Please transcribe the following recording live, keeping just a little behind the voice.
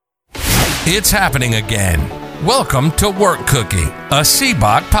It's happening again. Welcome to Work Cookie, a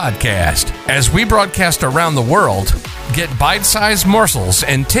CBOC podcast. As we broadcast around the world, get bite-sized morsels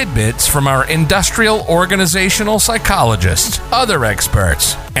and tidbits from our industrial organizational psychologists, other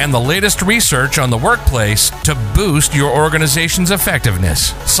experts, and the latest research on the workplace to boost your organization's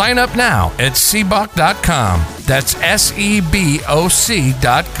effectiveness. Sign up now at cboc.com. That's SEBOC.com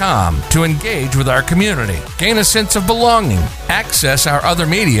to engage with our community, gain a sense of belonging, access our other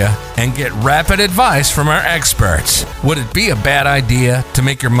media, and get rapid advice from our experts. Would it be a bad idea to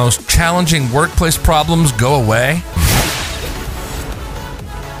make your most challenging workplace problems go away?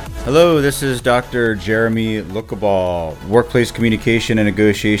 Hello, this is Dr. Jeremy Lookaball, workplace communication and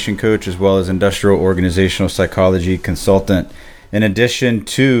negotiation coach, as well as industrial organizational psychology consultant. In addition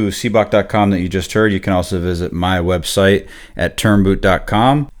to cboc.com that you just heard, you can also visit my website at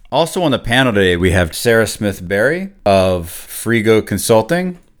turnboot.com. Also on the panel today, we have Sarah Smith-Berry of Frigo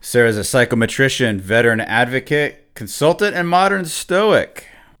Consulting. Sarah is a psychometrician, veteran advocate, consultant, and modern stoic.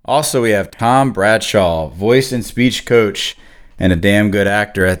 Also, we have Tom Bradshaw, voice and speech coach, and a damn good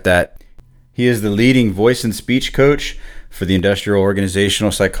actor at that. He is the leading voice and speech coach for the industrial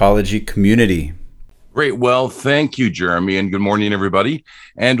organizational psychology community. Great. Well, thank you, Jeremy, and good morning, everybody.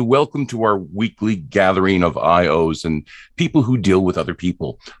 And welcome to our weekly gathering of IOs and people who deal with other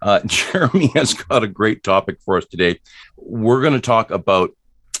people. Jeremy has got a great topic for us today. We're going to talk about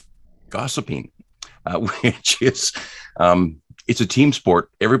gossiping, which is, it's a team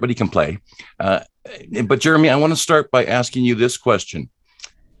sport. Everybody can play. But Jeremy, I want to start by asking you this question.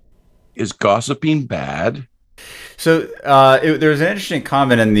 Is gossiping bad? So there was an interesting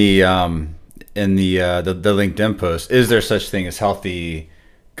comment in the LinkedIn post. Is there such thing as healthy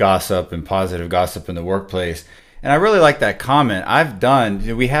gossip and positive gossip in the workplace? And I really like that comment. I've done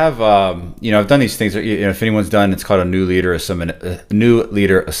these things. If anyone's done, it's called a new leader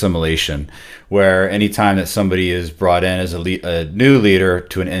assimilation, where anytime that somebody is brought in as a new leader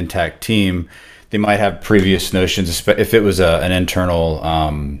to an intact team, they might have previous notions. If it was an internal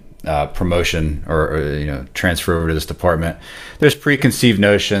promotion or transfer over to this department, there's preconceived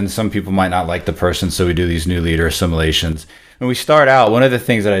notions. Some people might not like the person, so we do these new leader assimilations. When we start out, one of the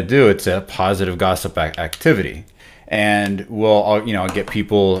things that I do, it's a positive gossip activity, and I'll get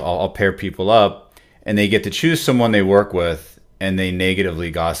people, I'll pair people up, and they get to choose someone they work with, and they negatively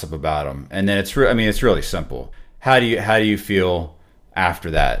gossip about them, and then it's really simple. How do you feel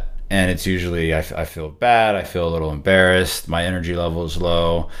after that? And it's usually I feel bad, I feel a little embarrassed, my energy level is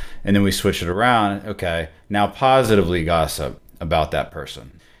low, and then we switch it around. Okay, now positively gossip about that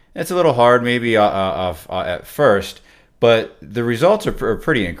person. It's a little hard maybe at first, but the results are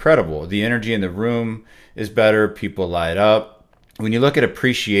pretty incredible. The energy in the room is better, people light up. When you look at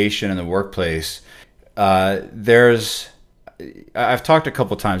appreciation in the workplace, I've talked a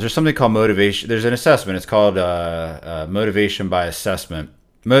couple times, there's something called motivation. There's an assessment, it's called motivation by assessment.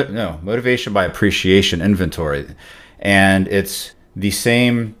 Motivation by appreciation inventory. And it's the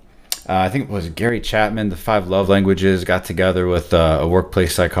same, I think it was Gary Chapman, the 5 love languages, got together with a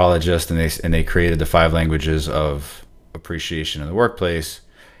workplace psychologist, and they created the 5 languages of appreciation in the workplace.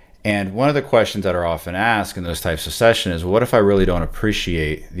 And one of the questions that are often asked in those types of sessions is, what if I really don't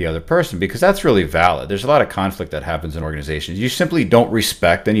appreciate the other person? Because that's really valid. There's a lot of conflict that happens in organizations. You simply don't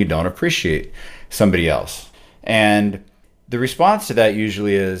respect and you don't appreciate somebody else. And the response to that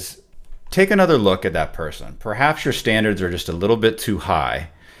usually is, take another look at that person. Perhaps your standards are just a little bit too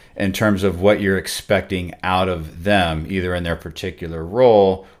high in terms of what you're expecting out of them, either in their particular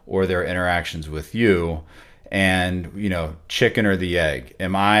role or their interactions with you. And, chicken or the egg?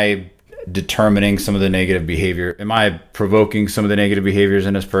 Am I determining some of the negative behavior? Am I provoking some of the negative behaviors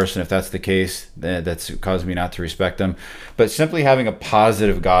in this person? If that's the case, that's causing me not to respect them. But simply having a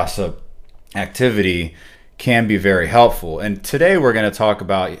positive gossip activity can be very helpful. And today we're going to talk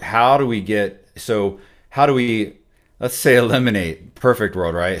about how do we let's say eliminate, perfect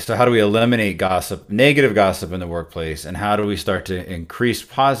world, right? So how do we eliminate gossip, negative gossip in the workplace? And how do we start to increase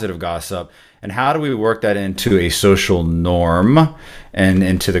positive gossip? And how do we work that into a social norm and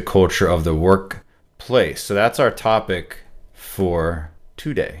into the culture of the workplace? So that's our topic for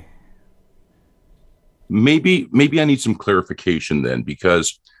today. Maybe I need some clarification then,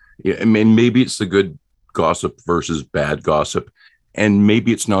 because maybe it's the good gossip versus bad gossip, and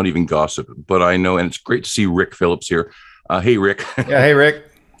maybe it's not even gossip, but I know, and it's great to see Rick Phillips here. Hey, Rick. Yeah, hey, Rick.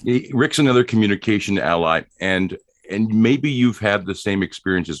 Rick's another communication ally, and maybe you've had the same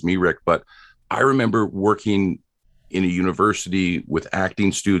experience as me, Rick, but I remember working in a university with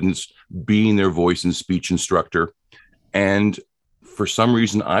acting students, being their voice and speech instructor, and for some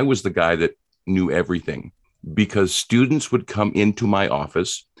reason, I was the guy that knew everything, because students would come into my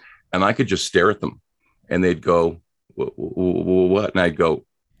office and I could just stare at them, and they'd go, what? And I'd go,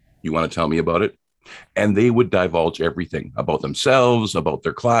 you want to tell me about it? And they would divulge everything about themselves, about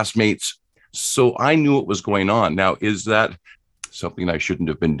their classmates. So I knew what was going on. Now, is that something I shouldn't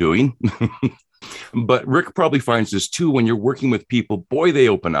have been doing? But Rick probably finds this too. When you're working with people, boy, they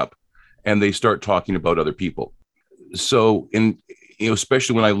open up and they start talking about other people. So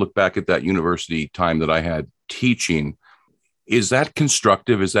especially when I look back at that university time that I had teaching, is that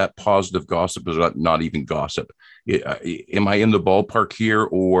constructive? Is that positive gossip? Is that not even gossip? Am I in the ballpark here,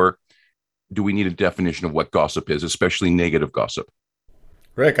 or do we need a definition of what gossip is, especially negative gossip?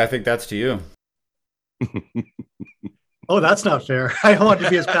 Rick, I think that's to you. Oh, that's not fair. I want to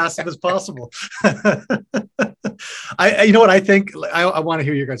be as passive as possible. You know what I think? I want to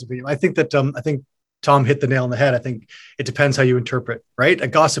hear your guys' opinion. I think that I think Tom hit the nail on the head. I think it depends how you interpret, right? A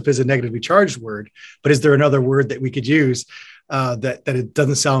gossip is a negatively charged word, but is there another word that we could use that it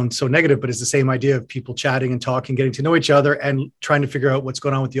doesn't sound so negative, but it's the same idea of people chatting and talking, getting to know each other and trying to figure out what's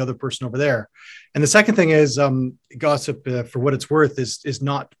going on with the other person over there. And the second thing is gossip, for what it's worth, is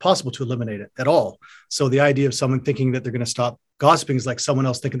not possible to eliminate it at all. So the idea of someone thinking that they're going to stop gossiping is like someone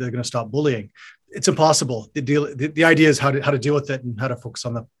else thinking they're going to stop bullying. It's impossible. The idea is how to deal with it and how to focus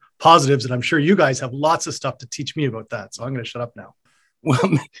on the positives. And I'm sure you guys have lots of stuff to teach me about that. So I'm going to shut up now. Well,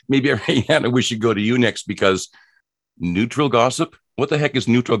 maybe Ariana, we should go to you next, because neutral gossip? What the heck is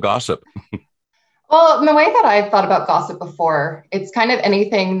neutral gossip? Well, in the way that I've thought about gossip before, it's kind of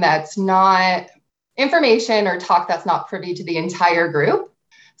anything that's not information or talk that's not privy to the entire group.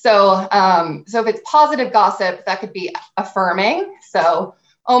 So if it's positive gossip, that could be affirming. So,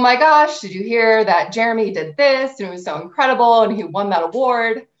 oh my gosh, did you hear that Jeremy did this and it was so incredible and he won that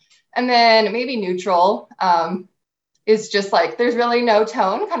award? And then maybe neutral is just like, there's really no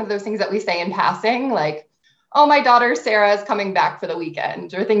tone, kind of those things that we say in passing, like, oh, my daughter Sarah is coming back for the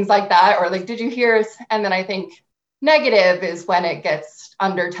weekend, or things like that. Or like, did you hear? And then I think negative is when it gets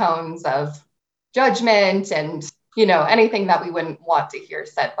undertones of judgment and, anything that we wouldn't want to hear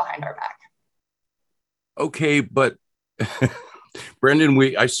said behind our back. Okay, but Brendan,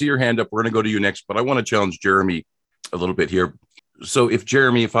 I see your hand up. We're going to go to you next, but I want to challenge Jeremy a little bit here. So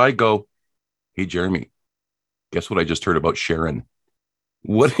if I go, hey, Jeremy, guess what I just heard about Sharon?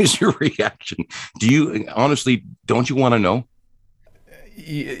 What is your reaction? Don't you want to know?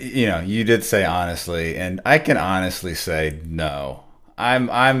 You did say honestly, and I can honestly say no. Maybe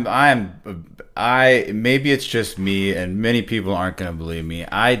it's just me, and many people aren't going to believe me.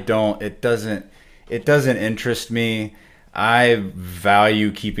 It doesn't interest me. I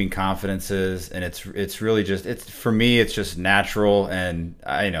value keeping confidences, and it's really just, for me, it's just natural. And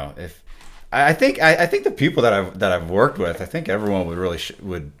I think the people that I've worked with, I think everyone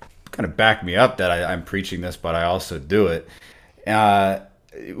would kind of back me up that I'm preaching this, but I also do it.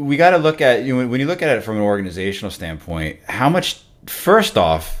 We got to look at, when you look at it from an organizational standpoint, first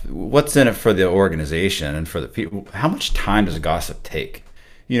off, what's in it for the organization and for the people? How much time does gossip take?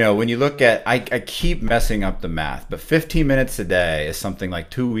 When you look at, I keep messing up the math, but 15 minutes a day is something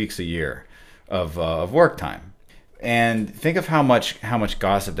like 2 weeks a year of work time. And think of how much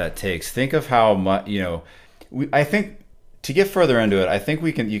gossip that takes. Think of how much, I think to get further into it, I think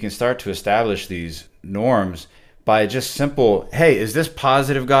you can start to establish these norms by just simple, hey, is this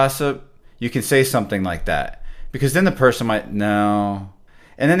positive gossip? You can say something like that, because then the person might know,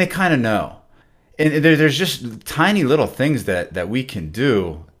 and then they kind of know. And there's just tiny little things that we can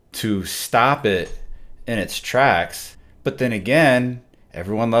do to stop it in its tracks. But then again,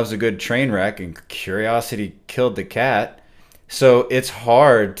 everyone loves a good train wreck, and curiosity killed the cat. So it's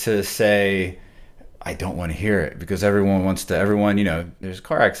hard to say, I don't want to hear it, because everyone, there's a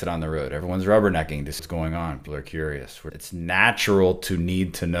car accident on the road. Everyone's rubbernecking. This is going on. People are curious. It's natural to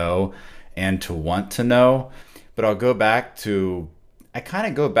need to know and to want to know. But I kind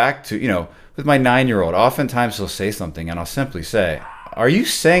of go back to, with my 9-year-old, oftentimes he'll say something and I'll simply say, are you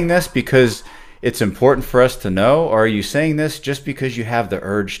saying this because it's important for us to know, or are you saying this just because you have the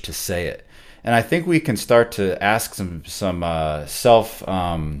urge to say it? And I think we can start to ask some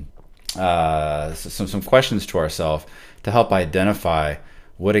questions to ourselves to help identify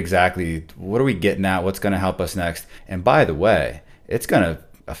what are we getting at, what's going to help us next. And by the way, it's going to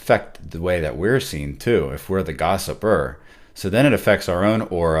affect the way that we're seen too, if we're the gossiper. So then it affects our own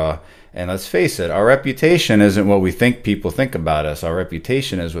aura. And let's face it, our reputation isn't what we think people think about us. Our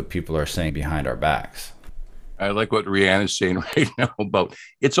reputation is what people are saying behind our backs. I like what Rihanna is saying right now about,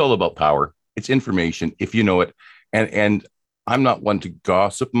 it's all about power. It's information, if you know it. And I'm not one to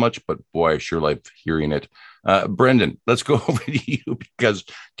gossip much, but boy, I sure like hearing it. Brendan, let's go over to you, because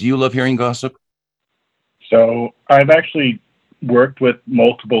do you love hearing gossip? So I've actually worked with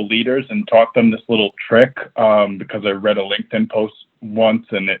multiple leaders and taught them this little trick because I read a LinkedIn post once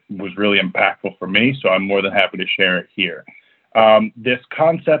and it was really impactful for me. So I'm more than happy to share it here. This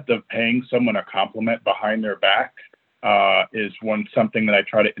concept of paying someone a compliment behind their back is something that I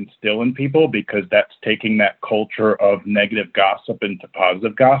try to instill in people, because that's taking that culture of negative gossip into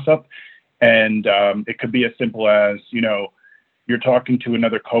positive gossip. And it could be as simple as, you're talking to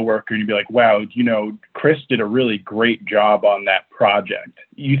another coworker and you'd be like, wow, Chris did a really great job on that project.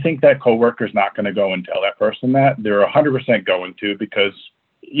 You think that coworker is not going to go and tell that person that? They're 100% going to, because,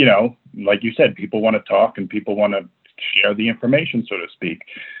 like you said, people want to talk and people want to share the information, so to speak.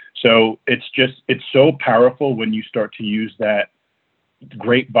 So it's so powerful when you start to use that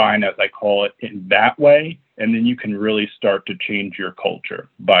grapevine, as I call it, in that way. And then you can really start to change your culture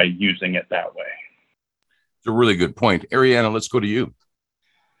by using it that way. It's a really good point. Ariana, let's go to you.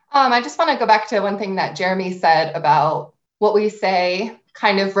 I just want to go back to one thing that Jeremy said about what we say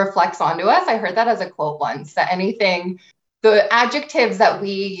kind of reflects onto us. I heard that as a quote once, that the adjectives that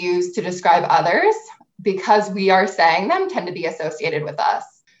we use to describe others, because we are saying them, tend to be associated with us.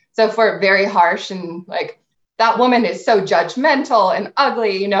 So if we're very harsh and like, that woman is so judgmental and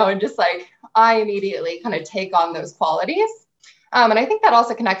ugly, and just like, I immediately kind of take on those qualities. And I think that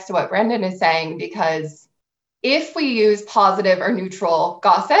also connects to what Brendan is saying, because if we use positive or neutral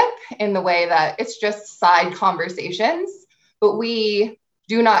gossip in the way that it's just side conversations, but we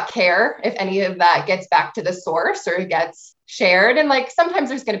do not care if any of that gets back to the source or gets shared. And like, sometimes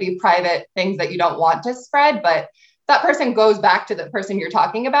there's going to be private things that you don't want to spread, but that person goes back to the person you're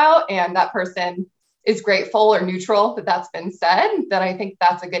talking about, and that person is grateful or neutral that that's been said, then I think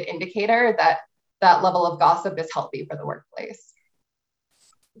that's a good indicator that that level of gossip is healthy for the workplace.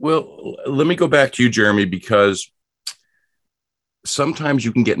 Well, let me go back to you, Jeremy, because sometimes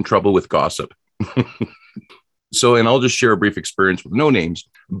you can get in trouble with gossip. And I'll just share a brief experience with no names.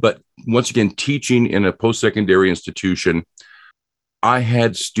 But once again, teaching in a post-secondary institution, I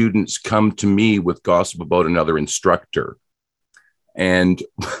had students come to me with gossip about another instructor. And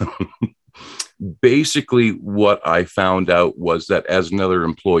basically what I found out was that as another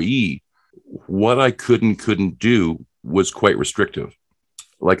employee, what I couldn't do was quite restrictive.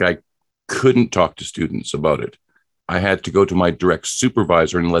 Like, I couldn't talk to students about it. I had to go to my direct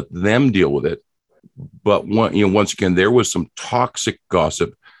supervisor and let them deal with it. But once again, there was some toxic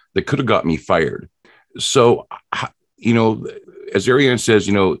gossip that could have got me fired. So, as Ariane says,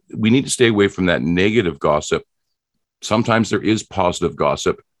 we need to stay away from that negative gossip. Sometimes there is positive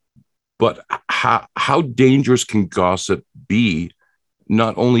gossip, but how dangerous can gossip be,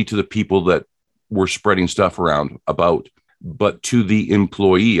 not only to the people that we're spreading stuff around about, but to the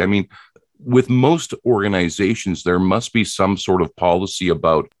employee? I mean, with most organizations, there must be some sort of policy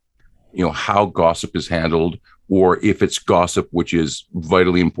about, how gossip is handled, or if it's gossip which is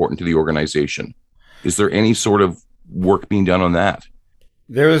vitally important to the organization. Is there any sort of work being done on that?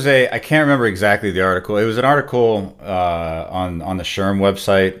 There was I can't remember exactly the article. It was an article on the SHRM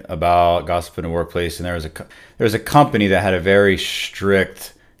website about gossip in the workplace, and there was a company that had a very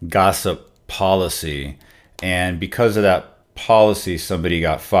strict gossip policy, and because of that policy, somebody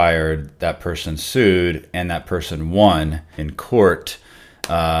got fired. That person sued, and that person won in court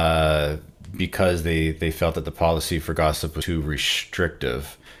because they felt that the policy for gossip was too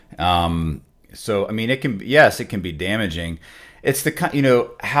restrictive. So I mean, it can be damaging. It's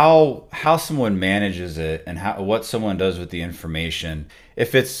the how someone manages it and what someone does with the information.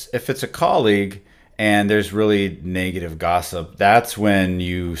 If it's a colleague and there's really negative gossip, that's when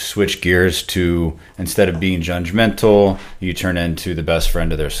you switch gears to, instead of being judgmental, you turn into the best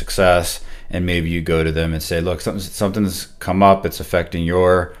friend of their success, and maybe you go to them and say, look, something's come up, it's affecting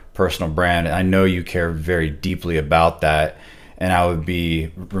your personal brand. I know you care very deeply about that, and I would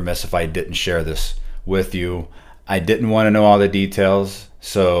be remiss if I didn't share this with you. I didn't want to know all the details,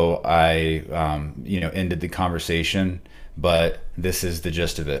 so I ended the conversation, but this is the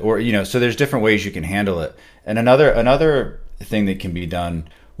gist of it. Or so there's different ways you can handle it. And another thing that can be done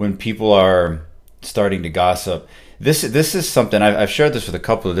when people are starting to gossip, this is something I've shared this with a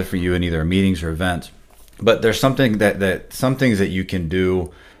couple of different in either meetings or events, but there's something that some things that you can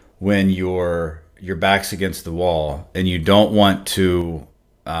do when your back's against the wall and you don't want to.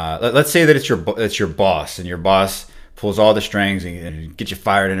 Let's say that it's your boss, and your boss pulls all the strings and get you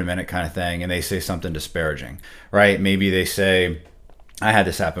fired in a minute kind of thing, and they say something disparaging, right? Maybe they say, I had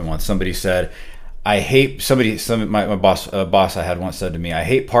this happen once. Somebody said, my boss I had once said to me, I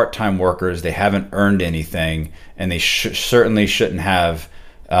hate part-time workers. They haven't earned anything, and they certainly shouldn't have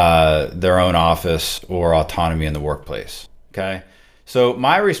their own office or autonomy in the workplace. Okay. So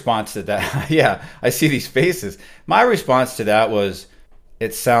my response to that, yeah, I see these faces. My response to that was,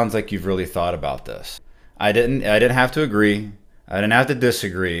 it sounds like you've really thought about this. I didn't have to agree. I didn't have to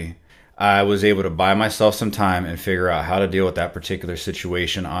disagree. I was able to buy myself some time and figure out how to deal with that particular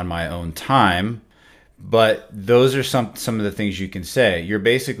situation on my own time. But those are some of the things you can say. You're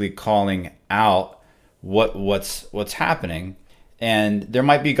basically calling out what's happening, and there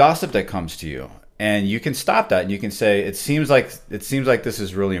might be gossip that comes to you, and you can stop that and you can say, it seems like this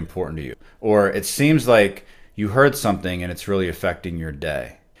is really important to you, or it seems like you heard something and it's really affecting your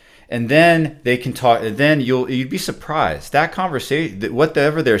day. And then they can talk, and then you'd be surprised. That conversation,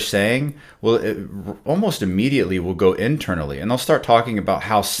 whatever they're saying, almost immediately will go internally, and they'll start talking about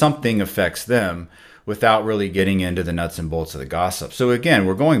how something affects them without really getting into the nuts and bolts of the gossip. So again,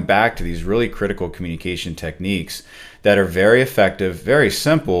 we're going back to these really critical communication techniques that are very effective, very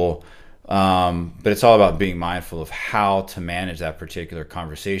simple, but it's all about being mindful of how to manage that particular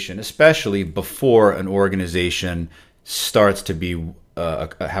conversation, especially before an organization starts to be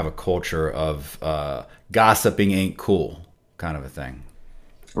have a culture of gossiping ain't cool kind of a thing.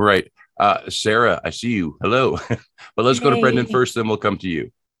 Right. Sarah, I see you. Hello. But let's go to Brendan first, then we'll come to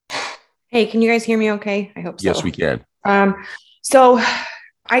you. Hey, can you guys hear me okay? I hope so. Yes, we can. So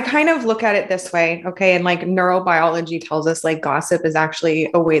I kind of look at it this way, okay? And like neurobiology tells us, like gossip is actually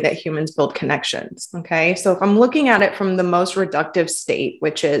a way that humans build connections, okay? So if I'm looking at it from the most reductive state,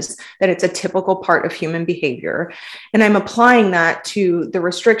 which is that it's a typical part of human behavior, and I'm applying that to the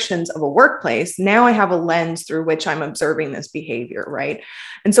restrictions of a workplace, now I have a lens through which I'm observing this behavior, right?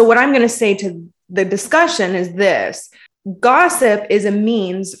 And so what I'm going to say to the discussion is this: gossip is a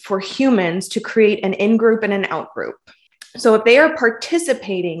means for humans to create an in-group and an out-group. So if they are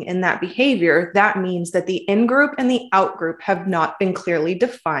participating in that behavior, that means that the in-group and the out-group have not been clearly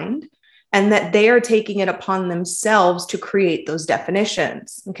defined, and that they are taking it upon themselves to create those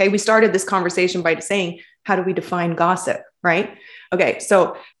definitions. Okay, we started this conversation by saying, how do we define gossip, right? Okay,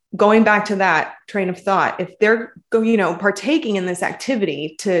 so going back to that train of thought, if they're partaking in this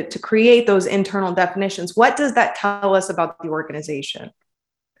activity to create those internal definitions, what does that tell us about the organization?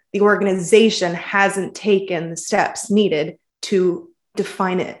 The organization hasn't taken the steps needed to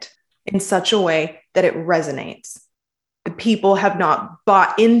define it in such a way that it resonates. The people have not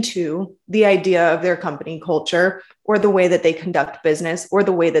bought into the idea of their company culture or the way that they conduct business or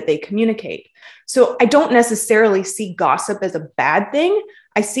the way that they communicate. So I don't necessarily see gossip as a bad thing.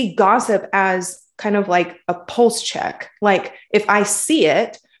 I see gossip as kind of like a pulse check. Like if I see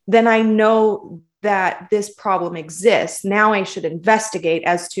it, then I know that this problem exists. Now I should investigate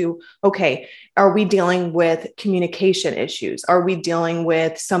as to, okay, are we dealing with communication issues? Are we dealing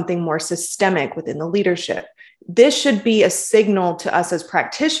with something more systemic within the leadership? This should be a signal to us as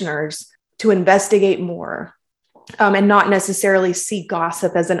practitioners to investigate more, and not necessarily see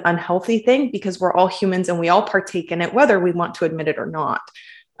gossip as an unhealthy thing, because we're all humans and we all partake in it, whether we want to admit it or not.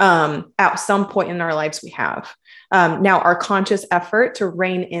 At some point in our lives, we have. Now, our conscious effort to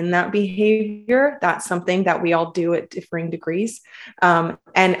rein in that behavior, that's something that we all do at differing degrees.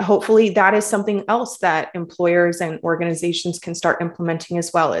 And hopefully that is something else that employers and organizations can start implementing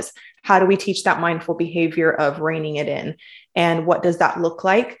as well. As how do we teach that mindful behavior of reining it in? And what does that look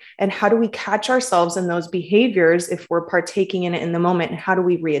like? And how do we catch ourselves in those behaviors if we're partaking in it in the moment? And how do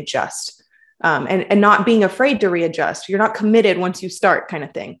we readjust? And not being afraid to readjust. You're not committed once you start, kind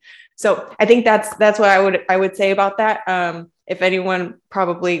of thing. So I think that's what I would say about that. If anyone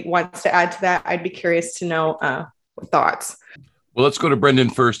probably wants to add to that, I'd be curious to know thoughts. Well, let's go to Brendan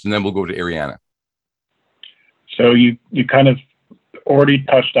first, and then we'll go to Ariana. So you kind of already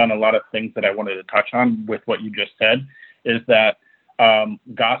touched on a lot of things that I wanted to touch on with what you just said, is that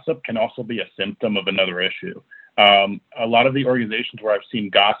gossip can also be a symptom of another issue. A lot of the organizations where I've seen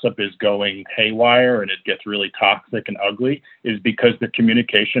gossip is going haywire and it gets really toxic and ugly is because the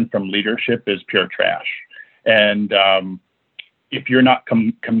communication from leadership is pure trash. And if you're not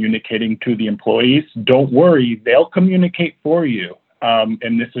communicating to the employees, don't worry, they'll communicate for you.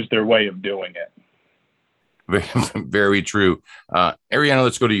 And this is their way of doing it. Very true. Ariana,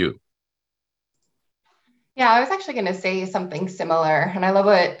 let's go to you. Yeah, I was actually going to say something similar. And I love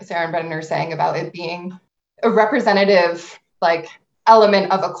what Sarah and Brendan are saying about it being a representative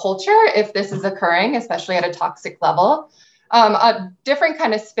element of a culture if this is occurring, especially at a toxic level. A different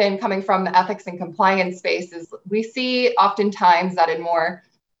kind of spin coming from the ethics and compliance space is we see oftentimes that in more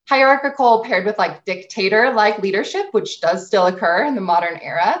hierarchical paired with dictator-like leadership, which does still occur in the modern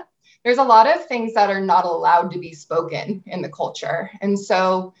era, there's a lot of things that are not allowed to be spoken in the culture. And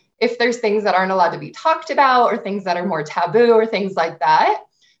so if there's things that aren't allowed to be talked about or things that are more taboo or things like that,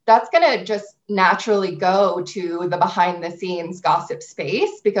 that's going to just naturally go to the behind the scenes gossip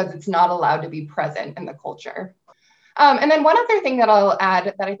space because it's not allowed to be present in the culture. And then one other thing that I'll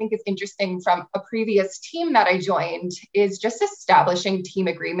add that I think is interesting from a previous team that I joined is just establishing team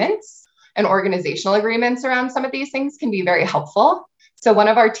agreements and organizational agreements around some of these things can be very helpful. So one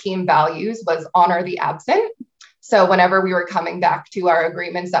of our team values was honor the absent. So whenever we were coming back to our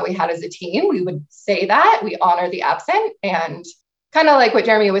agreements that we had as a team, we would say that we honor the absent, and kind of like what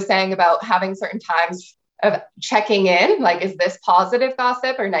Jeremy was saying about having certain times of checking in, like, is this positive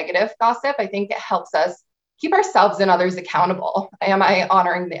gossip or negative gossip? I think it helps us keep ourselves and others accountable. Am I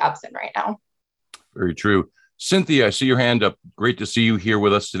honoring the absent right now? Very true. Cynthia, I see your hand up. Great to see you here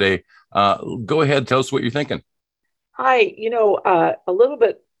with us today. Go ahead. Tell us what you're thinking. Hi. A little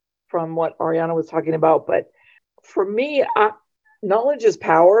bit from what Ariana was talking about, but for me, knowledge is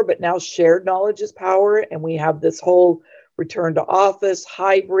power, but now shared knowledge is power. And we have this whole return to office,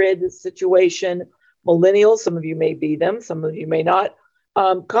 hybrid situation. Millennials, some of you may be them, some of you may not,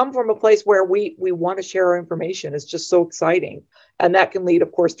 come from a place where we want to share our information. It's just so exciting. And that can lead,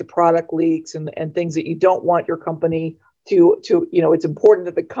 of course, to product leaks and things that you don't want your company to, it's important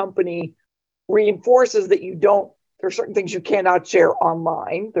that the company reinforces that there are certain things you cannot share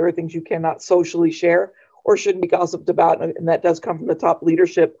online. There are things you cannot socially share or shouldn't be gossiped about. And that does come from the top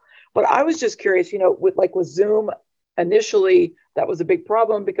leadership. But I was just curious, with Zoom, initially, that was a big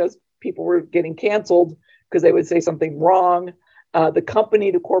problem because people were getting canceled because they would say something wrong. The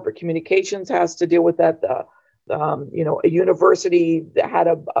company, the corporate communications has to deal with that. A university that had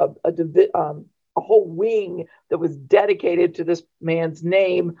a whole wing that was dedicated to this man's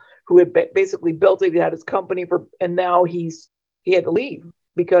name, who had basically built it. He had his company and now he had to leave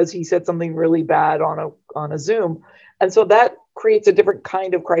because he said something really bad on a Zoom. And so that creates a different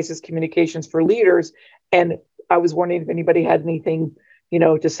kind of crisis communications for leaders. And I was wondering if anybody had anything,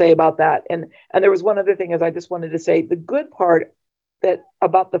 to say about that. And there was one other thing, as I just wanted to say, the good part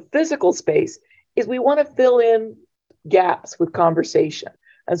about the physical space is we want to fill in gaps with conversation.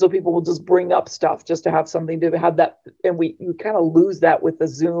 And so people will just bring up stuff just to have something to have that. And you kind of lose that with the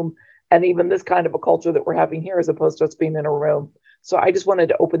Zoom and even this kind of a culture that we're having here, as opposed to us being in a room. So I just wanted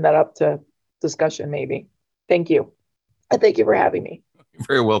to open that up to discussion, maybe. Thank you. And thank you for having me. You're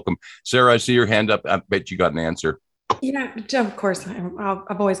very welcome. Sarah, I see your hand up. I bet you got an answer. Yeah, of course.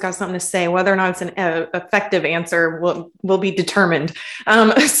 I've always got something to say. Whether or not it's an effective answer will be determined.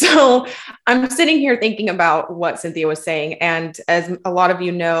 So I'm sitting here thinking about what Cynthia was saying. And as a lot of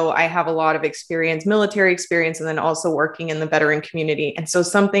you know, I have a lot of experience, military experience, and then also working in the veteran community. And so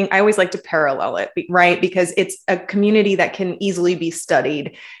I always like to parallel it, right? Because it's a community that can easily be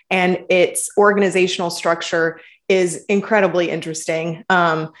studied, and its organizational structure is incredibly interesting.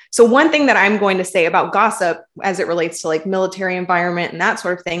 So one thing that I'm going to say about gossip as it relates to military environment and that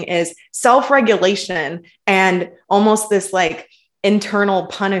sort of thing is self-regulation and almost this internal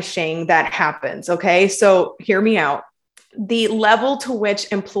punishing that happens. Okay. So hear me out. The level to which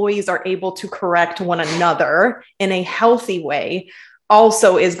employees are able to correct one another in a healthy way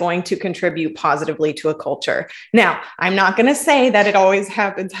also is going to contribute positively to a culture. Now, I'm not going to say that it always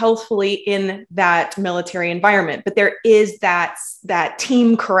happens healthfully in that military environment, but there is that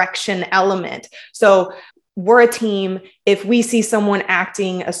team correction element. So we're a team. If we see someone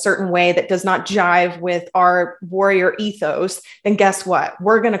acting a certain way that does not jive with our warrior ethos, then guess what?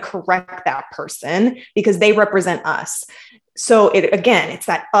 We're going to correct that person because they represent us. So it's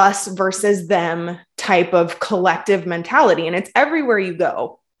that us versus them type of collective mentality, and it's everywhere you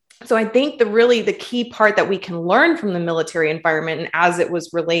go. So I think the key part that we can learn from the military environment, and as it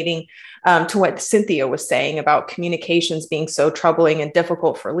was relating to what Cynthia was saying about communications being so troubling and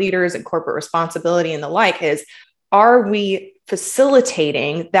difficult for leaders and corporate responsibility and the like, is, are we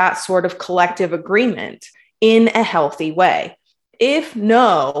facilitating that sort of collective agreement in a healthy way? If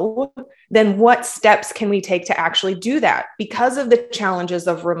no, then what steps can we take to actually do that? Because of the challenges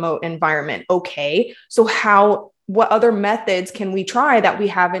of remote environment. Okay, so what other methods can we try that we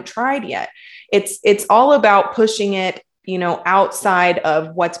haven't tried yet? It's all about pushing it, outside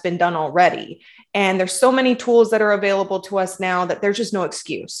of what's been done already. And there's so many tools that are available to us now that there's just no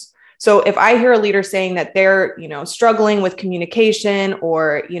excuse. So if I hear a leader saying that they're, struggling with communication,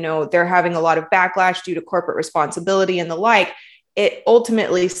 or, they're having a lot of backlash due to corporate responsibility and the like, it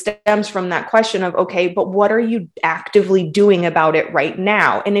ultimately stems from that question of, okay, but what are you actively doing about it right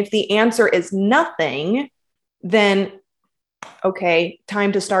now? And if the answer is nothing, then, okay,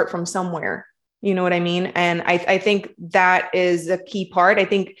 time to start from somewhere. You know what I mean? And I think that is a key part. I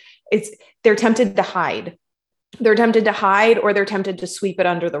think they're tempted to hide. They're tempted to hide, or they're tempted to sweep it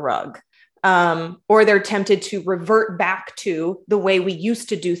under the rug. or they're tempted to revert back to the way we used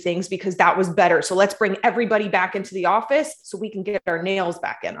to do things because that was better. So let's bring everybody back into the office so we can get our nails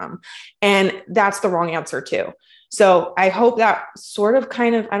back in them. And that's the wrong answer too. So I hope that sort of I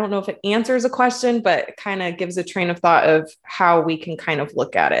don't know if it answers a question, but it kind of gives a train of thought of how we can kind of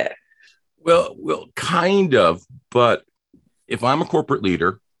look at it. Well, kind of, but if I'm a corporate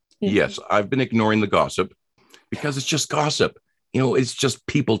leader, yes, I've been ignoring the gossip because it's just gossip. It's just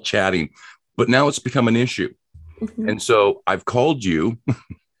people chatting, but now it's become an issue. And so I've called you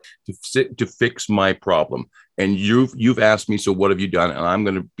to fix my problem. And you've asked me, so what have you done? And I'm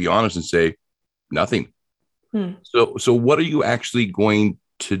going to be honest and say nothing. So what are you actually going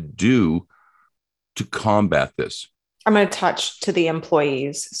to do to combat this? I'm going to touch to the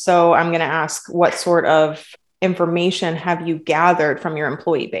employees. So I'm going to ask, what sort of information have you gathered from your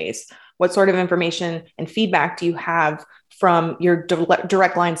employee base? What sort of information and feedback do you have from your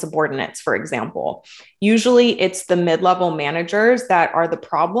direct line subordinates, for example? Usually it's the mid-level managers that are the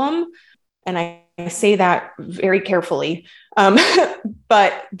problem. And I say that very carefully.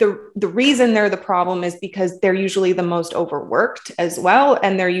 But the reason they're the problem is because they're usually the most overworked as well.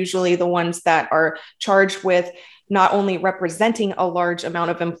 And they're usually the ones that are charged with not only representing a large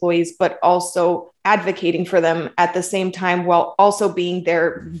amount of employees, but also advocating for them at the same time, while also being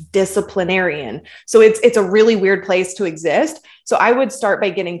their disciplinarian. So it's a really weird place to exist. So I would start by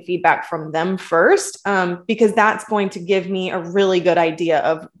getting feedback from them first, because that's going to give me a really good idea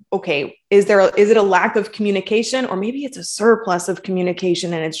of, okay, is it a lack of communication, or maybe it's a surplus of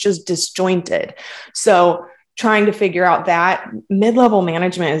communication and it's just disjointed. So trying to figure out that mid-level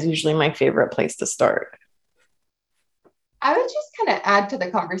management is usually my favorite place to start. I would just kind of add to the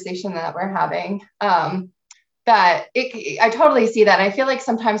conversation that we're having, I totally see that. And I feel like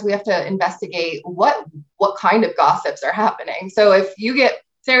sometimes we have to investigate what kind of gossips are happening. So if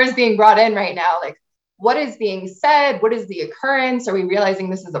Sarah's being brought in right now, like, what is being said? What is the occurrence? Are we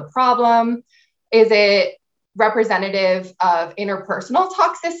realizing this is a problem? Is it representative of interpersonal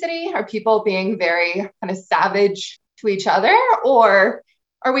toxicity? Are people being very kind of savage to each other? Or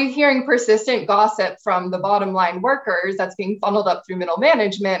are we hearing persistent gossip from the bottom line workers that's being funneled up through middle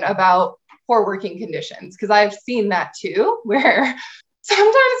management about poor working conditions? Because I've seen that too, where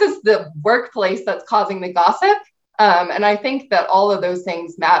sometimes it's the workplace that's causing the gossip. And I think that all of those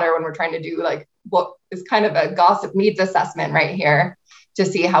things matter when we're trying to do like what is kind of a gossip needs assessment right here to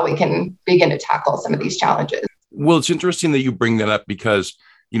see how we can begin to tackle some of these challenges. Well, it's interesting that you bring that up because,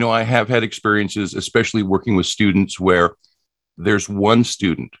 I have had experiences, especially working with students, where there's one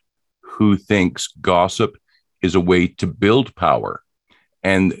student who thinks gossip is a way to build power.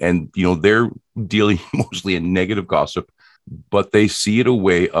 And they're dealing mostly in negative gossip, but they see it a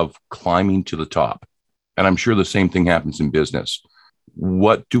way of climbing to the top. And I'm sure the same thing happens in business.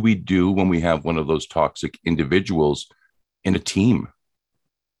 What do we do when we have one of those toxic individuals in a team?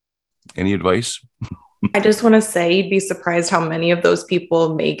 Any advice? I just want to say you'd be surprised how many of those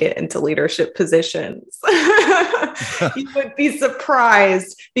people make it into leadership positions. You would be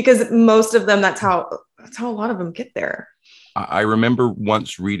surprised because most of them, that's how a lot of them get there. I remember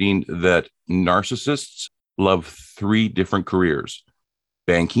once reading that narcissists love 3 different careers: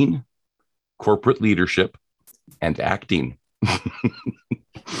 banking, corporate leadership, and acting.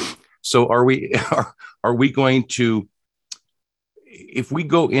 So are we going to, if we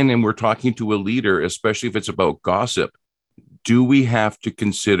go in and we're talking to a leader, especially if it's about gossip, do we have to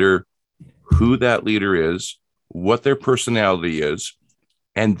consider who that leader is, what their personality is,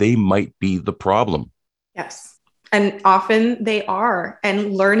 and they might be the problem? Yes. And often they are.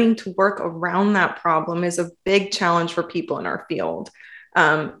 And learning to work around that problem is a big challenge for people in our field.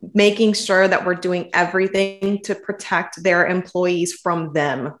 Making sure that we're doing everything to protect their employees from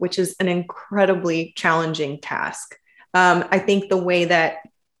them, which is an incredibly challenging task. I think the way that,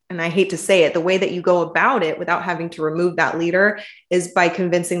 and I hate to say it, the way that you go about it without having to remove that leader is by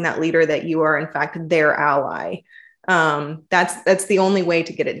convincing that leader that you are in fact their ally. That's the only way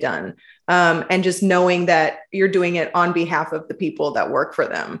to get it done. And just knowing that you're doing it on behalf of the people that work for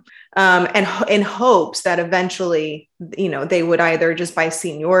them. And in hopes that eventually, they would either just by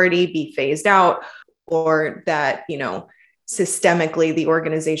seniority be phased out, or that, systemically the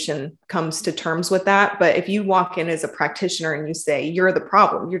organization comes to terms with that. But if you walk in as a practitioner and you say you're the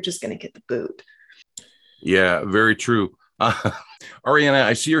problem, you're just going to get the boot. Yeah, very true. Ariana,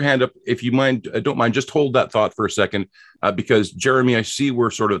 I see your hand up. If you don't mind, just hold that thought for a second, because Jeremy, I see we're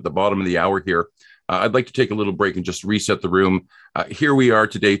sort of at the bottom of the hour here. I'd like to take a little break and just reset the room. Here we are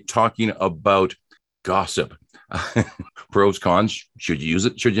today talking about gossip. Pros, cons, should you use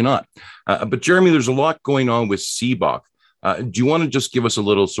it, should you not? But Jeremy, there's a lot going on with CBOC. Do you want to just give us a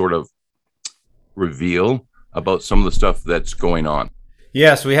little sort of reveal about some of the stuff that's going on?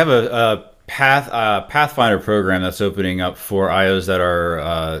 Yeah, so we have a Pathfinder program that's opening up for IOs that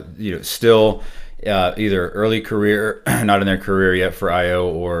are still either early career, not in their career yet for IO,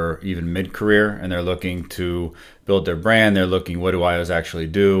 or even mid-career, and they're looking to build their brand. They're looking, what do IOs actually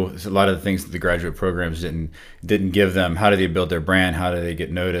do? There's a lot of the things that the graduate programs didn't give them. How do they build their brand? How do they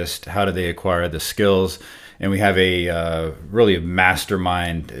get noticed? How do they acquire the skills? And we have a really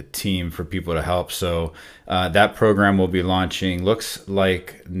mastermind team for people to help. So that program will be launching, looks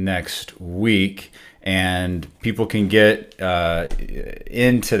like next week, and people can get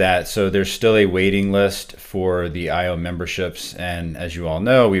into that. So there's still a waiting list for the IO memberships. And as you all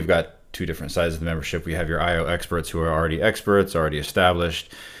know, we've got two different sides of the membership. We have your IO experts who are already experts, already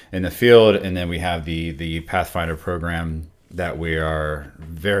established in the field. And then we have the Pathfinder program that we are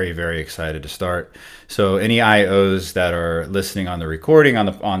very, very excited to start. So any IOs that are listening on the recording, on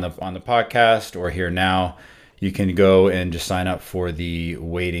the podcast, or here now, you can go and just sign up for the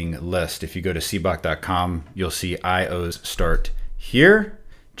waiting list. If you go to cboc.com, you'll see IOs start here.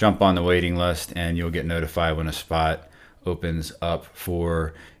 Jump on the waiting list and you'll get notified when a spot opens up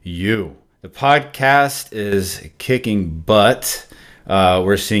for you. The podcast is kicking butt.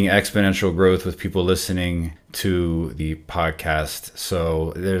 We're seeing exponential growth with people listening to the podcast.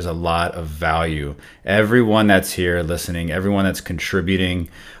 So there's a lot of value. Everyone that's here listening, everyone that's contributing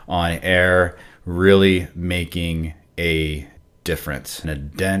on air, really making a difference and a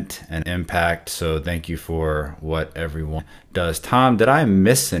dent and impact. So thank you for what everyone does. Tom, did I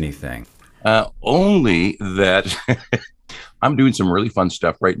miss anything? Only that I'm doing some really fun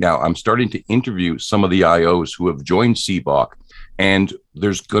stuff right now. I'm starting to interview some of the IOs who have joined CBOC, and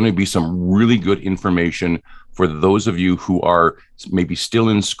there's going to be some really good information for those of you who are maybe still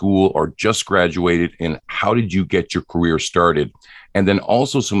in school or just graduated, and how did you get your career started? And then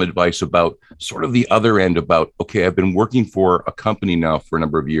also some advice about sort of the other end about, okay, I've been working for a company now for a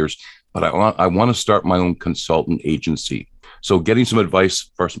number of years, but I want to start my own consultant agency. So getting some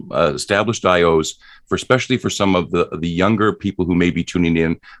advice for established IOs, especially for some of the younger people who may be tuning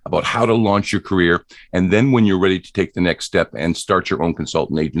in, about how to launch your career. And then when you're ready to take the next step and start your own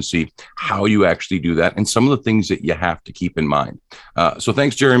consultant agency, how you actually do that, and some of the things that you have to keep in mind. So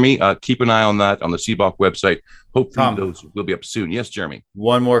thanks, Jeremy. Keep an eye on that on the CBOC website. Hopefully those will be up soon. Yes, Jeremy.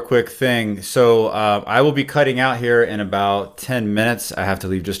 One more quick thing. So I will be cutting out here in about 10 minutes. I have to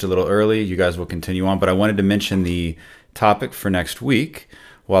leave just a little early. You guys will continue on, but I wanted to mention the topic for next week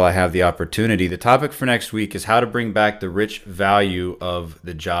while I have the opportunity. The topic for next week is how to bring back the rich value of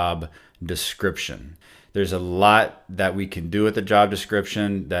the job description. There's a lot that we can do with the job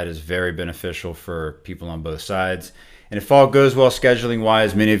description that is very beneficial for people on both sides. And if all goes well scheduling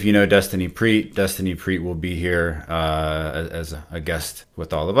wise, many of you know Destiny Preet. Destiny Preet will be here as a guest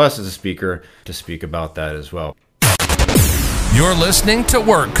with all of us as a speaker to speak about that as well. You're listening to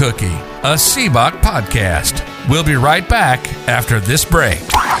Work Cookie, a CBOC podcast. We'll be right back after this break.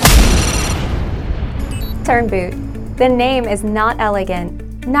 Turnboot. The name is not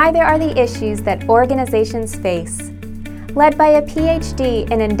elegant. Neither are the issues that organizations face. Led by a PhD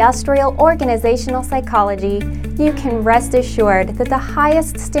in industrial organizational psychology, you can rest assured that the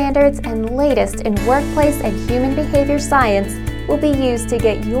highest standards and latest in workplace and human behavior science will be used to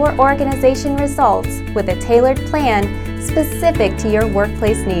get your organization results with a tailored plan specific to your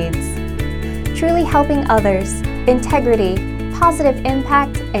workplace needs. Truly helping others, integrity, positive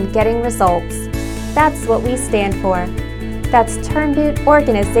impact, and getting results. That's what we stand for. That's Turnboot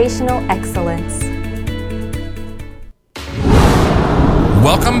Organizational Excellence.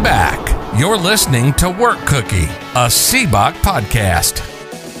 Welcome back. You're listening to Work Cookie, a CBOC podcast.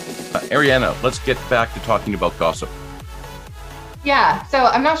 Ariana, let's get back to talking about gossip. Yeah, so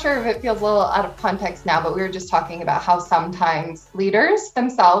I'm not sure if it feels a little out of context now, but we were just talking about how sometimes leaders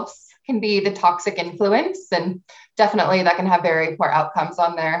themselves can be the toxic influence, and definitely that can have very poor outcomes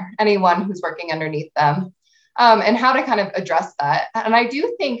on anyone who's working underneath them, and how to kind of address that. And I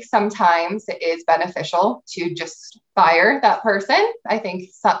do think sometimes it is beneficial to just fire that person. I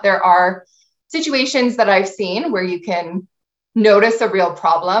think there are situations that I've seen where you can notice a real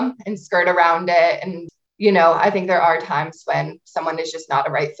problem and skirt around it. And I think there are times when someone is just not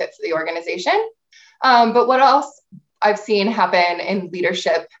a right fit for the organization. But what else I've seen happen in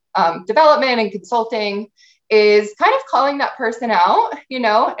leadership development and consulting is kind of calling that person out,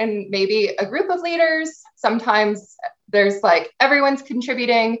 and maybe a group of leaders. Sometimes there's like everyone's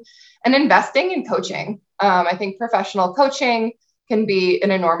contributing and investing in coaching. I think professional coaching can be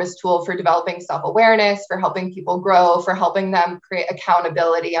an enormous tool for developing self-awareness, for helping people grow, for helping them create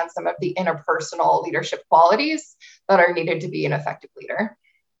accountability on some of the interpersonal leadership qualities that are needed to be an effective leader.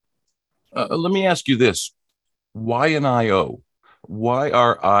 Let me ask you this. Why an IO? Why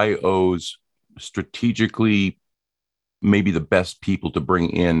are IOs strategically maybe the best people to bring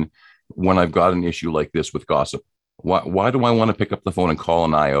in when I've got an issue like this with gossip? Why do I want to pick up the phone and call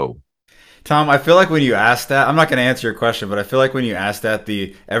an IO? Tom, I feel like when you ask that, I'm not going to answer your question, but I feel like when you ask that,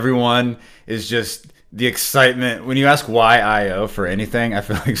 everyone is just the excitement. When you ask why IO for anything, I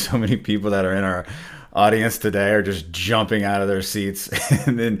feel like so many people that are in our audience today are just jumping out of their seats,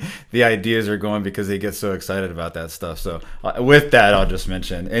 and then the ideas are going because they get so excited about that stuff. So with that, I'll just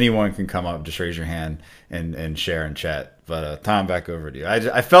mention anyone can come up, just raise your hand and share and chat. But Tom, back over to you.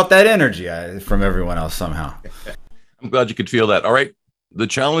 I felt that energy from everyone else somehow. I'm glad you could feel that. All right. The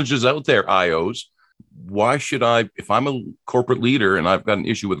challenge is out there, IOs. Why should I, if I'm a corporate leader and I've got an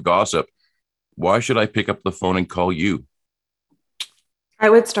issue with gossip, why should I pick up the phone and call you? I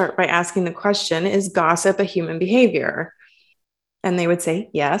would start by asking the question, is gossip a human behavior? And they would say,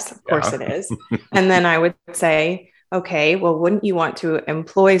 yes, of course it is. And then I would say, okay, well, wouldn't you want to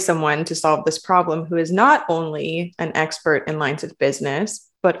employ someone to solve this problem who is not only an expert in lines of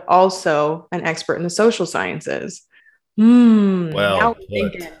business, but also an expert in the social sciences? Well,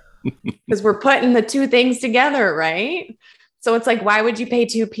 because we're putting the two things together, right? So it's like, why would you pay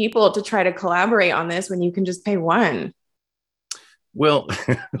two people to try to collaborate on this when you can just pay one? Well,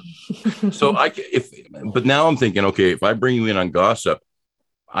 but now I'm thinking, okay, if I bring you in on gossip,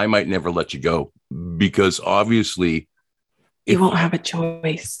 I might never let you go, because obviously you won't have a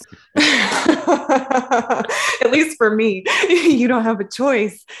choice. At least for me, you don't have a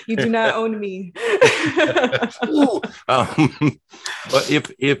choice. You do not own me. But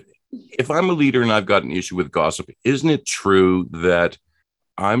if I'm a leader and I've got an issue with gossip, isn't it true that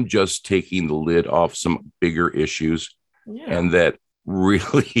I'm just taking the lid off some bigger issues? Yeah. And that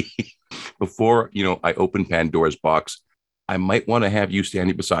really, before I open Pandora's box, I might want to have you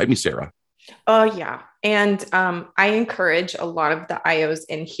standing beside me, Sarah. Oh, yeah. And I encourage a lot of the IOs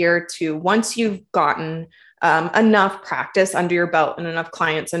in here to, once you've gotten enough practice under your belt and enough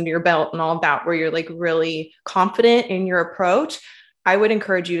clients under your belt and all that, where you're like really confident in your approach, I would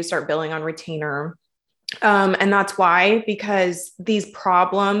encourage you to start billing on retainer. And that's why, because these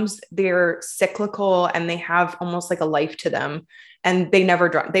problems, they're cyclical and they have almost like a life to them, and they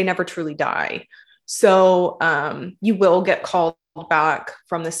never truly die. So you will get called back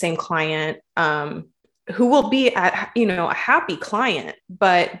from the same client who will be a happy client,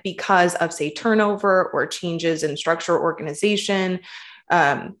 but because of, say, turnover or changes in structure, organizational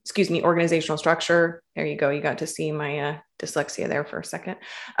structure. There you go. You got to see my dyslexia there for a second.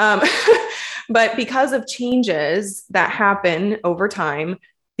 But because of changes that happen over time,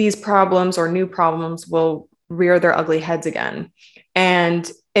 these problems or new problems will rear their ugly heads again. And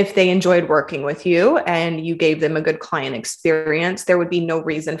if they enjoyed working with you and you gave them a good client experience, there would be no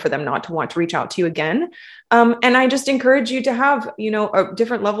reason for them not to want to reach out to you again. And I just encourage you to have,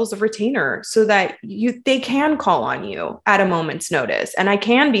 different levels of retainer so that they can call on you at a moment's notice. And I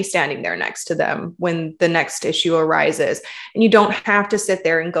can be standing there next to them when the next issue arises. And you don't have to sit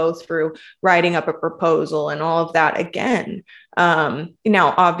there and go through writing up a proposal and all of that again.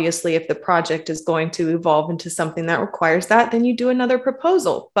 Now, obviously, if the project is going to evolve into something that requires that, then you do another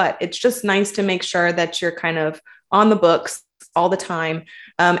proposal. But it's just nice to make sure that you're kind of on the books all the time.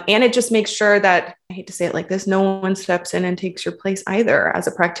 And it just makes sure that, I hate to say it like this, no one steps in and takes your place either as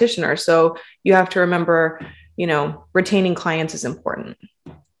a practitioner. So you have to remember, retaining clients is important.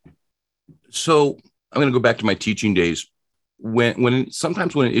 So I'm going to go back to my teaching days.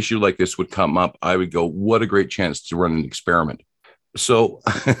 Sometimes when an issue like this would come up, I would go, what a great chance to run an experiment. So,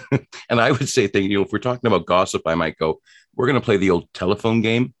 and I would say, if we're talking about gossip, I might go, we're going to play the old telephone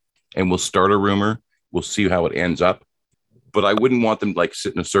game and we'll start a rumor. We'll see how it ends up. But I wouldn't want them like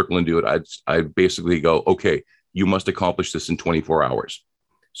sit in a circle and do it. I'd basically go, okay, you must accomplish this in 24 hours.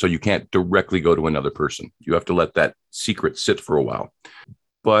 So you can't directly go to another person. You have to let that secret sit for a while.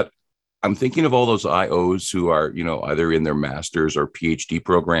 But I'm thinking of all those IOs who are, either in their master's or PhD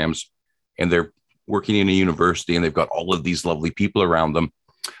programs, and they're working in a university and they've got all of these lovely people around them.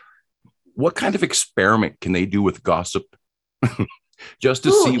 What kind of experiment can they do with gossip? Just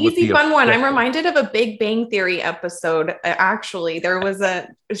to see what easy fun one. I'm reminded of a Big Bang Theory episode. Actually, there was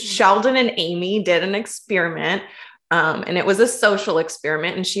Sheldon and Amy did an experiment. And it was a social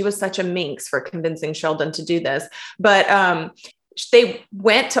experiment. And she was such a minx for convincing Sheldon to do this. But they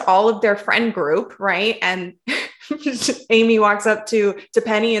went to all of their friend group, right? And Amy walks up to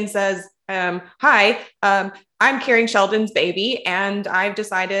Penny and says, hi, I'm carrying Sheldon's baby, and I've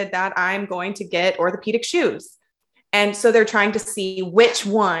decided that I'm going to get orthopedic shoes. And so they're trying to see which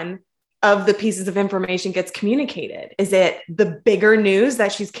one of the pieces of information gets communicated? Is it the bigger news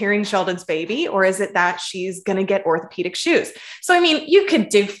that she's carrying Sheldon's baby, or is it that she's going to get orthopedic shoes? So, I mean, you could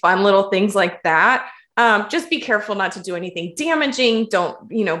do fun little things like that. Just be careful not to do anything damaging. Don't,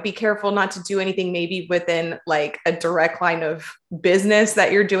 be careful not to do anything maybe within like a direct line of business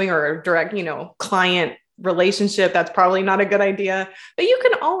that you're doing, or a direct, client relationship. That's probably not a good idea, but you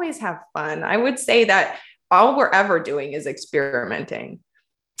can always have fun. I would say that all we're ever doing is experimenting.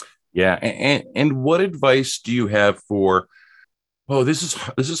 Yeah. And what advice do you have for, this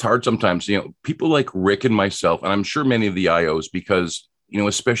is hard sometimes, people like Rick and myself, and I'm sure many of the IOs, because,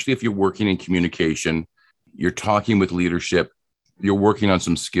 especially if you're working in communication, you're talking with leadership, you're working on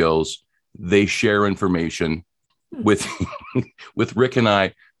some skills, they share information with, with Rick and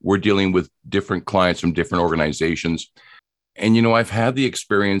I, we're dealing with different clients from different organizations. And, I've had the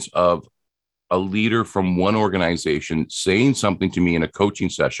experience of a leader from one organization saying something to me in a coaching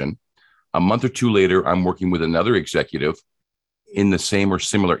session. A month or two later, I'm working with another executive in the same or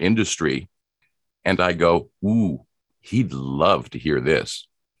similar industry. And I go, ooh, he'd love to hear this.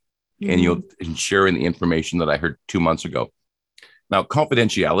 Mm-hmm. And sharing the information that I heard 2 months ago. Now,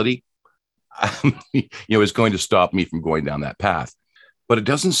 confidentiality, is going to stop me from going down that path, but it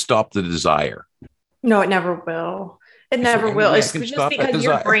doesn't stop the desire. No, it never will. It never will. It's just because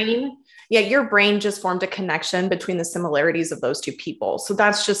your brain just formed a connection between the similarities of those two people. So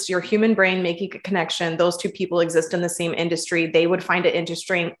that's just your human brain making a connection. Those two people exist in the same industry. They would find it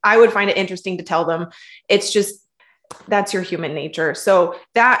interesting. I would find it interesting to tell them. It's just, that's your human nature. So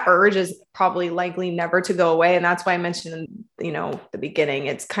that urge is probably likely never to go away. And that's why I mentioned in, the beginning,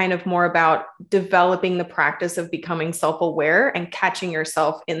 it's kind of more about developing the practice of becoming self-aware and catching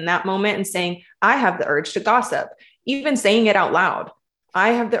yourself in that moment and saying, I have the urge to gossip, even saying it out loud. I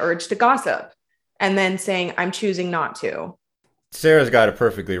have the urge to gossip, and then saying, I'm choosing not to. Sarah's got it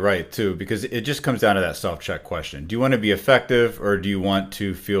perfectly right too, because it just comes down to that self-check question. Do you want to be effective, or do you want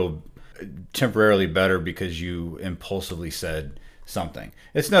to feel temporarily better because you impulsively said something?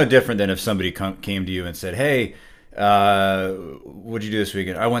 It's no different than if somebody came to you and said, hey, what'd you do this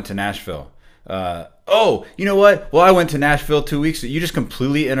weekend? I went to Nashville. Oh, you know what? Well, I went to Nashville 2 weeks ago. You just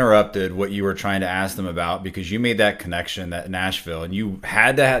completely interrupted what you were trying to ask them about because you made that connection, that Nashville, and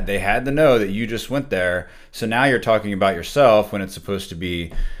they had to know that you just went there. So now you're talking about yourself when it's supposed to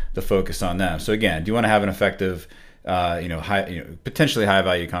be the focus on them. So again, do you want to have an effective, potentially high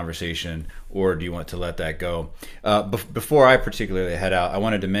value conversation, or do you want to let that go? Before I particularly head out, I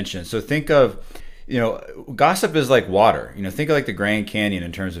wanted to mention, so think of, gossip is like water. Think of like the Grand Canyon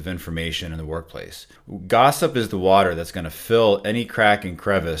in terms of information in the workplace. Gossip is the water that's going to fill any crack and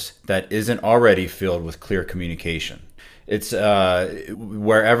crevice that isn't already filled with clear communication. It's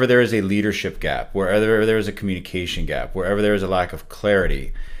wherever there is a leadership gap, wherever there is a communication gap, wherever there is a lack of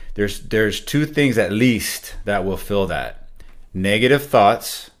clarity, there's two things at least that will fill that: negative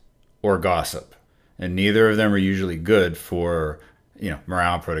thoughts or gossip. And neither of them are usually good for,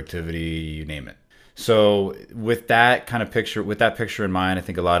 morale, productivity, you name it. So with that picture in mind, I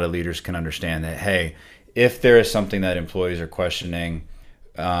think a lot of leaders can understand that, hey, if there is something that employees are questioning,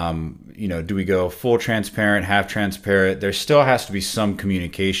 do we go full transparent, half transparent? There still has to be some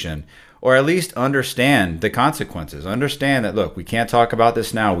communication, or at least understand the consequences. Understand that, look, we can't talk about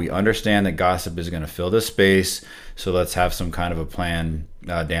this now. We understand that gossip is going to fill this space. So let's have some kind of a plan,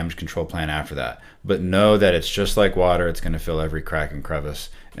 damage control plan after that. But know that it's just like water. It's going to fill every crack and crevice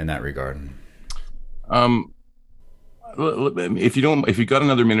in that regard. If you got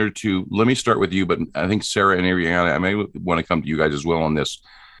another minute or two, let me start with you, but I think Sarah and Ariana, I may want to come to you guys as well on this.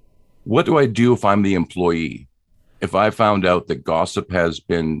 What do I do if I'm the employee? If I found out that gossip has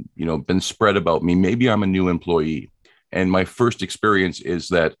been spread about me, maybe I'm a new employee, and my first experience is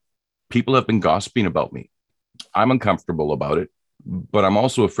that people have been gossiping about me. I'm uncomfortable about it, but I'm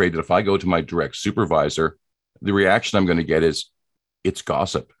also afraid that if I go to my direct supervisor, the reaction I'm going to get is, it's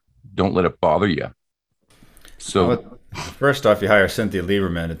gossip. Don't let it bother you. So first off, you hire Cynthia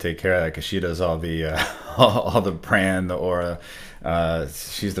Lieberman to take care of that, because she does all the all the brand, the aura.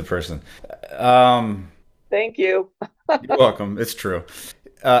 She's the person. Thank you. You're welcome. It's true.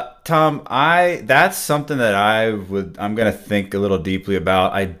 Tom, that's something that I'm going to think a little deeply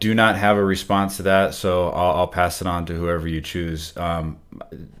about. I do not have a response to that, so I'll pass it on to whoever you choose.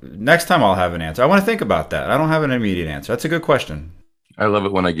 Next time I'll have an answer. I want to think about that. I don't have an immediate answer. That's a good question. I love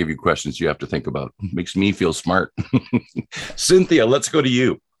it when I give you questions you have to think about. It makes me feel smart. Cynthia, let's go to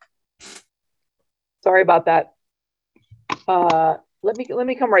you. Sorry about that. Let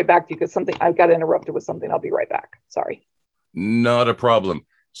me come right back to you, because I got interrupted with something. I'll be right back. Sorry. Not a problem.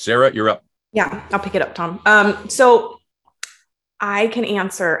 Sarah, you're up. Yeah, I'll pick it up, Tom. So I can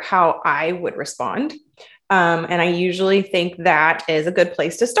answer how I would respond. And I usually think that is a good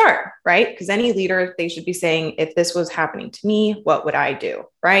place to start, right? Because any leader, they should be saying, if this was happening to me, what would I do,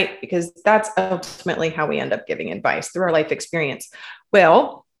 right? Because that's ultimately how we end up giving advice through our life experience.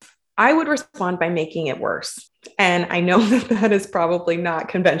 Well, I would respond by making it worse. And I know that is probably not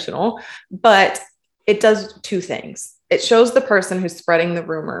conventional, but it does two things. It shows the person who's spreading the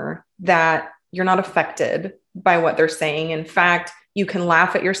rumor that you're not affected by what they're saying. In fact, you can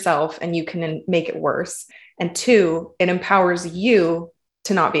laugh at yourself and you can make it worse. And two, it empowers you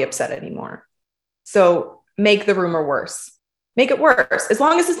to not be upset anymore. So make the rumor worse. Make it worse. As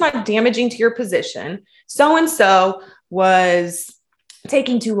long as it's not damaging to your position. So-and-so was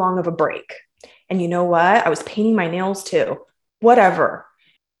taking too long of a break. And you know what? I was painting my nails too. Whatever.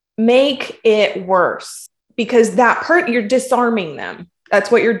 Make it worse, because you're disarming them. That's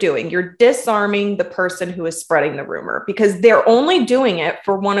what you're doing. You're disarming the person who is spreading the rumor, because they're only doing it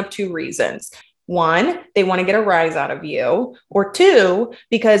for one of two reasons. One, they want to get a rise out of you, or two,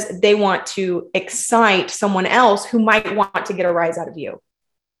 because they want to excite someone else who might want to get a rise out of you.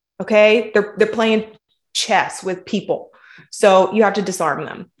 Okay. They're playing chess with people. So you have to disarm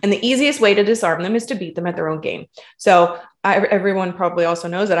them. And the easiest way to disarm them is to beat them at their own game. So everyone probably also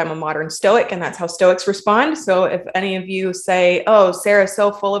knows that I'm a modern Stoic, and that's how Stoics respond. So if any of you say, oh, Sarah's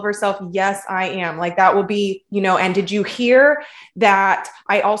so full of herself. Yes, I am. Like that will be, and did you hear that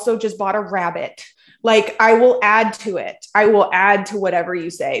I also just bought a rabbit? Like I will add to it. I will add to whatever you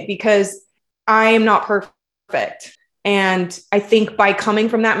say, because I am not perfect. And I think by coming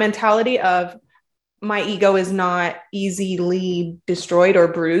from that mentality of, my ego is not easily destroyed or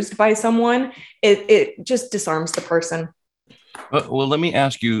bruised by someone, it just disarms the person. Well, let me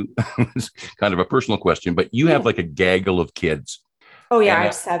ask you kind of a personal question, but you have like a gaggle of kids. Oh yeah, I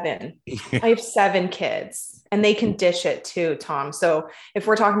have 7. I have 7 kids, and they can dish it too, Tom. So if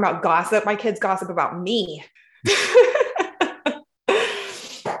we're talking about gossip, my kids gossip about me.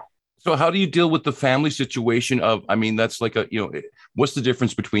 So how do you deal with the family situation of, that's like what's the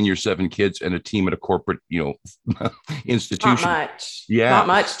difference between your 7 kids and a team at a corporate, institution? Not much. Yeah. Not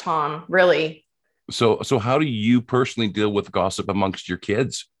much, Tom, really. So how do you personally deal with gossip amongst your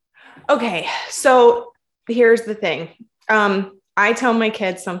kids? Okay. So here's the thing. I tell my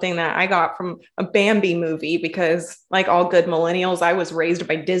kids something that I got from a Bambi movie, because like all good millennials, I was raised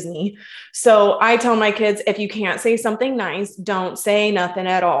by Disney. So I tell my kids, if you can't say something nice, don't say nothing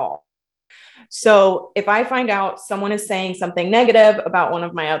at all. So if I find out someone is saying something negative about one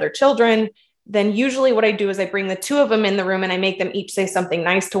of my other children, then usually what I do is I bring the 2 of them in the room and I make them each say something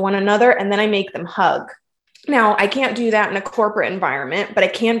nice to one another, and then I make them hug. Now, I can't do that in a corporate environment, but I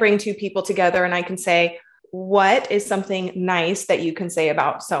can bring 2 people together and I can say, what is something nice that you can say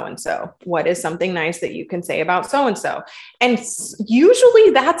about so-and-so? What is something nice that you can say about so-and-so? And usually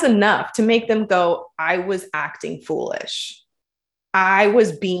that's enough to make them go, I was acting foolish. I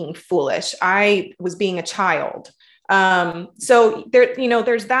was being foolish. I was being a child. So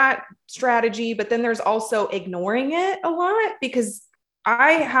there's that strategy, but then there's also ignoring it a lot, because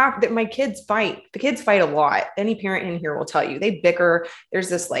my kids fight. The kids fight a lot. Any parent in here will tell you they bicker. There's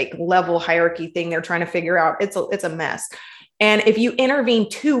this like level hierarchy thing they're trying to figure out. It's a mess. And if you intervene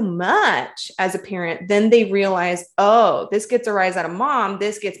too much as a parent, then they realize, oh, this gets a rise out of mom.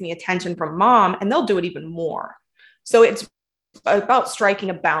 This gets me attention from mom, and they'll do it even more. So it's about striking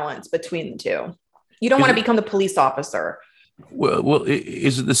a balance between the two. You don't want to become the police officer. Well,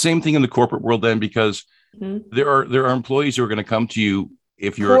 is it the same thing in the corporate world then? Because there are employees who are going to come to you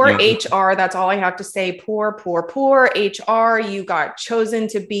if you're poor HR. That's all I have to say. Poor HR. You got chosen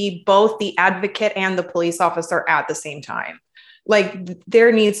to be both the advocate and the police officer at the same time. Like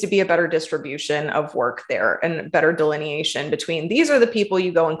there needs to be a better distribution of work there, and better delineation between these are the people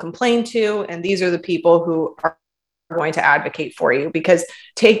you go and complain to, and these are the people who are going to advocate for you. Because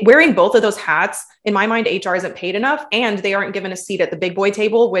wearing both of those hats, in my mind, HR isn't paid enough, and they aren't given a seat at the big boy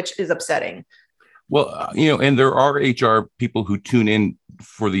table, which is upsetting. Well, and there are HR people who tune in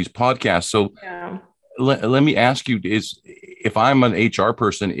for these podcasts. So yeah. Let me ask you, if I'm an HR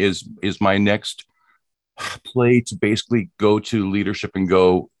person, is my next play to basically go to leadership and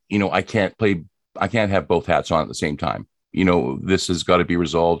go, I can't have both hats on at the same time. This has got to be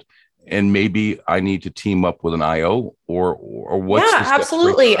resolved. And maybe I need to team up with an IO or what's yeah,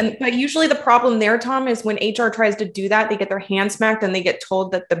 absolutely. But usually the problem there, Tom, is when HR tries to do that, they get their hands smacked and they get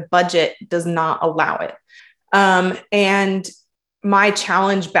told that the budget does not allow it. And my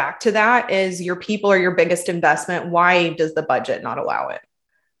challenge back to that is your people are your biggest investment. Why does the budget not allow it?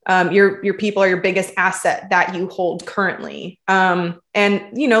 Your people are your biggest asset that you hold currently. And,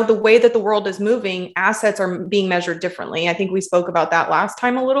 the way that the world is moving, assets are being measured differently. I think we spoke about that last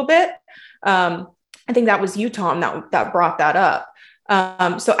time a little bit. I think that was you, Tom, that brought that up.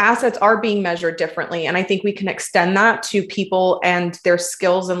 So assets are being measured differently. And I think we can extend that to people and their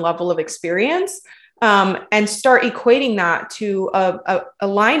skills and level of experience, and start equating that to a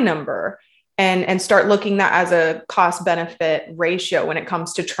line number, and start looking at that as a cost benefit ratio when it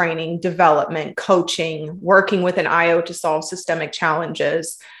comes to training, development, coaching, working with an IO to solve systemic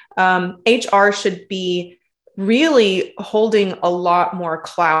challenges. HR should be really holding a lot more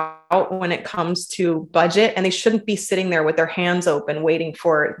clout when it comes to budget, and they shouldn't be sitting there with their hands open waiting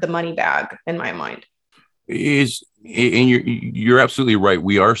for the money bag, in my mind. And you're absolutely right.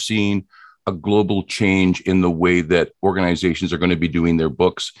 We are seeing a global change in the way that organizations are going to be doing their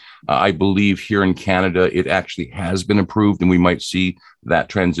books. I believe here in Canada, it actually has been approved, and we might see that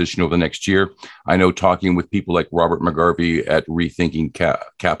transition over the next year. I know, talking with people like Robert McGarvey at Rethinking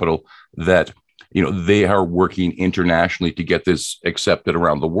Capital, that they are working internationally to get this accepted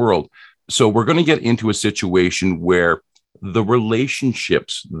around the world. So we're going to get into a situation where the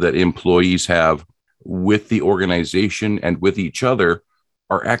relationships that employees have with the organization and with each other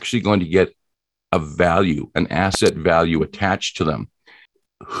are actually going to get a value, an asset value attached to them.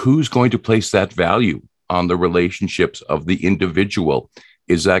 Who's going to place that value on the relationships of the individual?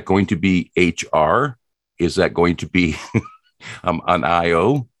 Is that going to be HR? Is that going to be an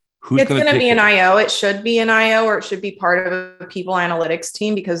IO? It's going to be an IO. It should be an IO, or it should be part of a people analytics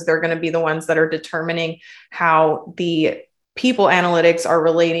team, because they're going to be the ones that are determining how the people analytics are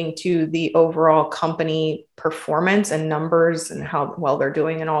relating to the overall company performance and numbers and how well they're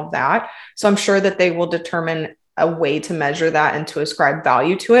doing and all of that. So I'm sure that they will determine a way to measure that and to ascribe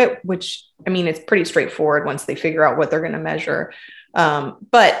value to it, which, it's pretty straightforward once they figure out what they're going to measure.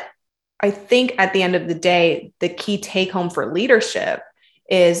 But I think at the end of the day, the key take home for leadership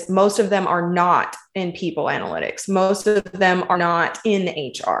is most of them are not in people analytics. Most of them are not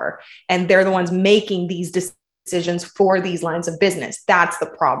in HR, and they're the ones making these decisions for these lines of business. That's the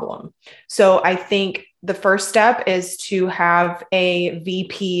problem. So I think the first step is to have a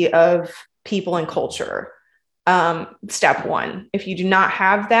VP of people and culture. Step one. If you do not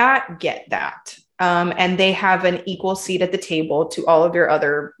have that, get that. And they have an equal seat at the table to all of your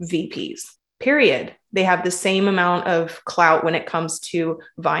other VPs, period. They have the same amount of clout when it comes to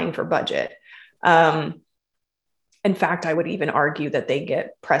vying for budget. In fact, I would even argue that they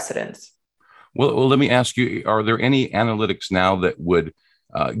get precedence. Well, let me ask you, are there any analytics now that would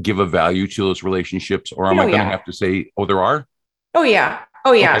give a value to those relationships? Or am I going to have to say, there are? Oh, yeah.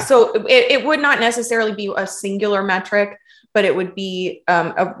 Okay. So it would not necessarily be a singular metric, but it would be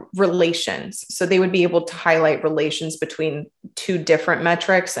relations. So they would be able to highlight relations between two different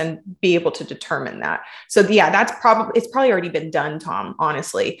metrics and be able to determine that. So it's probably already been done, Tom,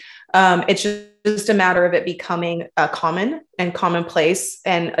 honestly. It's just a matter of it becoming common and commonplace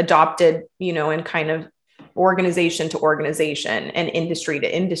and adopted, in kind of organization to organization and industry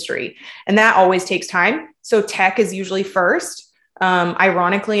to industry. And that always takes time. So tech is usually first.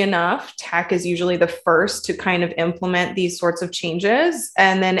 Ironically enough, tech is usually the first to kind of implement these sorts of changes.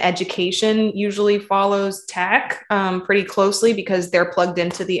 And then education usually follows tech pretty closely, because they're plugged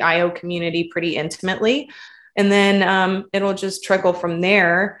into the IO community pretty intimately. And then it'll just trickle from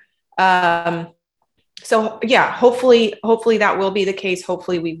there. So yeah, hopefully that will be the case.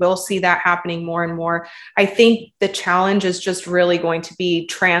 Hopefully we will see that happening more and more. I think the challenge is just really going to be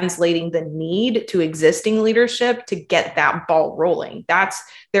translating the need to existing leadership to get that ball rolling.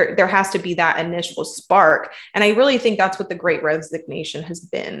 There has to be that initial spark. And I really think that's what the Great Resignation has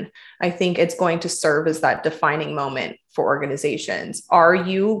been. I think it's going to serve as that defining moment for organizations. Are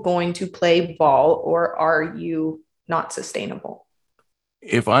you going to play ball, or are you not sustainable?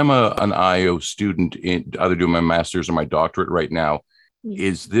 If I'm an IO student in either doing my master's or my doctorate right now,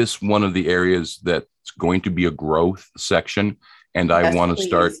 is this one of the areas that's going to be a growth section? And I want to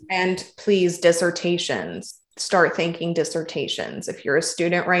start. And please, dissertations. Start thinking dissertations. If you're a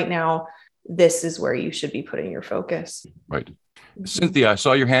student right now, this is where you should be putting your focus. Right. Mm-hmm. Cynthia, I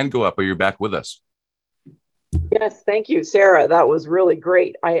saw your hand go up. Are you back with us? Yes, thank you, Sarah. That was really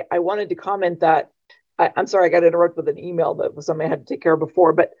great. I wanted to comment that I'm sorry, I got interrupted with an email that was something I had to take care of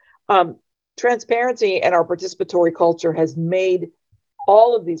before, but transparency and our participatory culture has made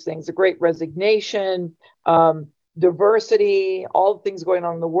all of these things, the Great Resignation, diversity, all the things going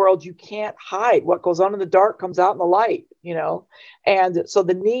on in the world. You can't hide. What goes on in the dark comes out in the light, And so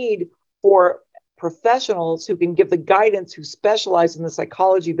the need for professionals who can give the guidance, who specialize in the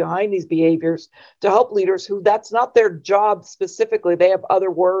psychology behind these behaviors to help leaders who that's not their job specifically. They have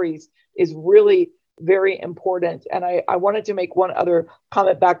other worries, is really very important. And I wanted to make one other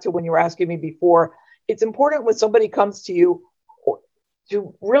comment back to when you were asking me before. It's important when somebody comes to you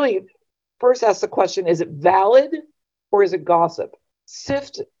to really first ask the question, is it valid or is it gossip?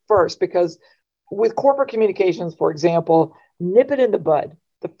 Sift first, because with corporate communications, for example, nip it in the bud.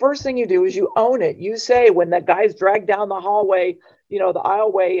 The first thing you do is you own it. You say, when that guy's dragged down the hallway, the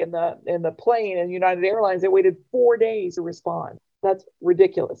aisleway in the plane in United Airlines, they waited 4 days to respond. That's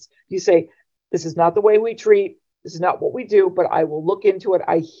ridiculous. You say, this is not the way we treat. This is not what we do, but I will look into it.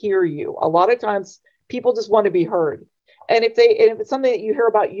 I hear you. A lot of times people just want to be heard. And if it's something that you hear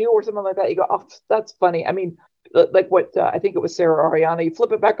about you or something like that, you go, oh, that's funny. I mean, like what I think it was Sarah or Ariana, you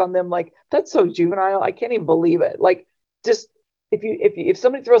flip it back on them like, that's so juvenile. I can't even believe it. Like, just if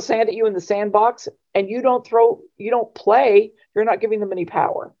somebody throws sand at you in the sandbox and you don't play, you're not giving them any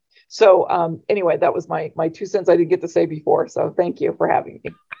power. So anyway, that was my 2 cents I didn't get to say before. So thank you for having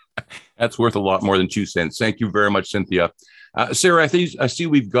me. That's worth a lot more than 2 cents. Thank you very much, Cynthia. Sarah, I see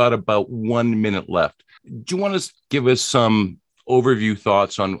we've got about 1 minute left. Do you want to give us some overview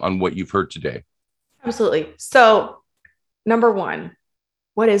thoughts on what you've heard today? Absolutely. So, number one,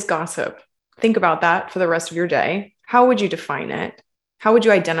 what is gossip? Think about that for the rest of your day. How would you define it? How would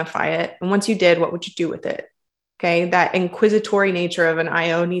you identify it? And once you did, what would you do with it? Okay. That inquisitory nature of an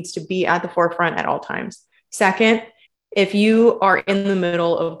IO needs to be at the forefront at all times. Second, if you are in the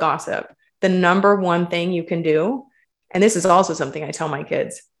middle of gossip, the number one thing you can do, and this is also something I tell my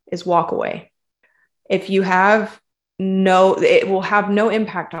kids, is walk away. If you have it will have no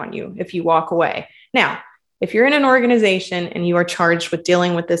impact on you if you walk away. Now, if you're in an organization and you are charged with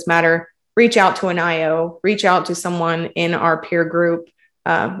dealing with this matter, reach out to an IO, reach out to someone in our peer group.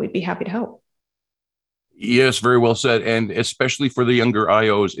 We'd be happy to help. Yes, very well said. And especially for the younger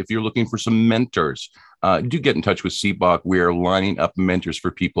IOs, if you're looking for some mentors, do get in touch with CBOC. We are lining up mentors for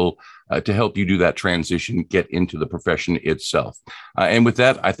people to help you do that transition, get into the profession itself. And with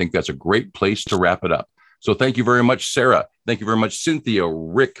that, I think that's a great place to wrap it up. So thank you very much, Sarah. Thank you very much, Cynthia,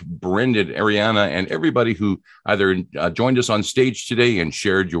 Rick, Brendan, Ariana, and everybody who either joined us on stage today and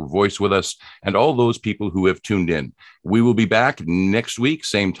shared your voice with us, and all those people who have tuned in. We will be back next week,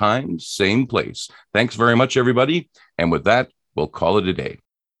 same time, same place. Thanks very much, everybody. And with that, we'll call it a day.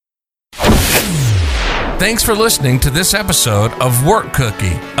 Thanks for listening to this episode of Work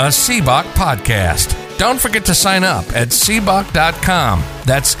Cookie, a CBOC podcast. Don't forget to sign up at cboc.com.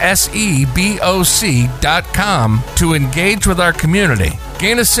 That's SEBOC.com to engage with our community,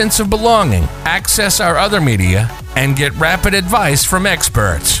 gain a sense of belonging, access our other media, and get rapid advice from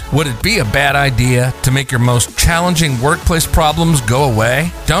experts. Would it be a bad idea to make your most challenging workplace problems go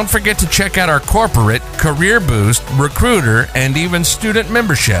away? Don't forget to check out our corporate, career boost, recruiter, and even student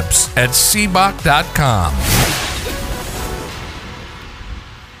memberships at cboc.com.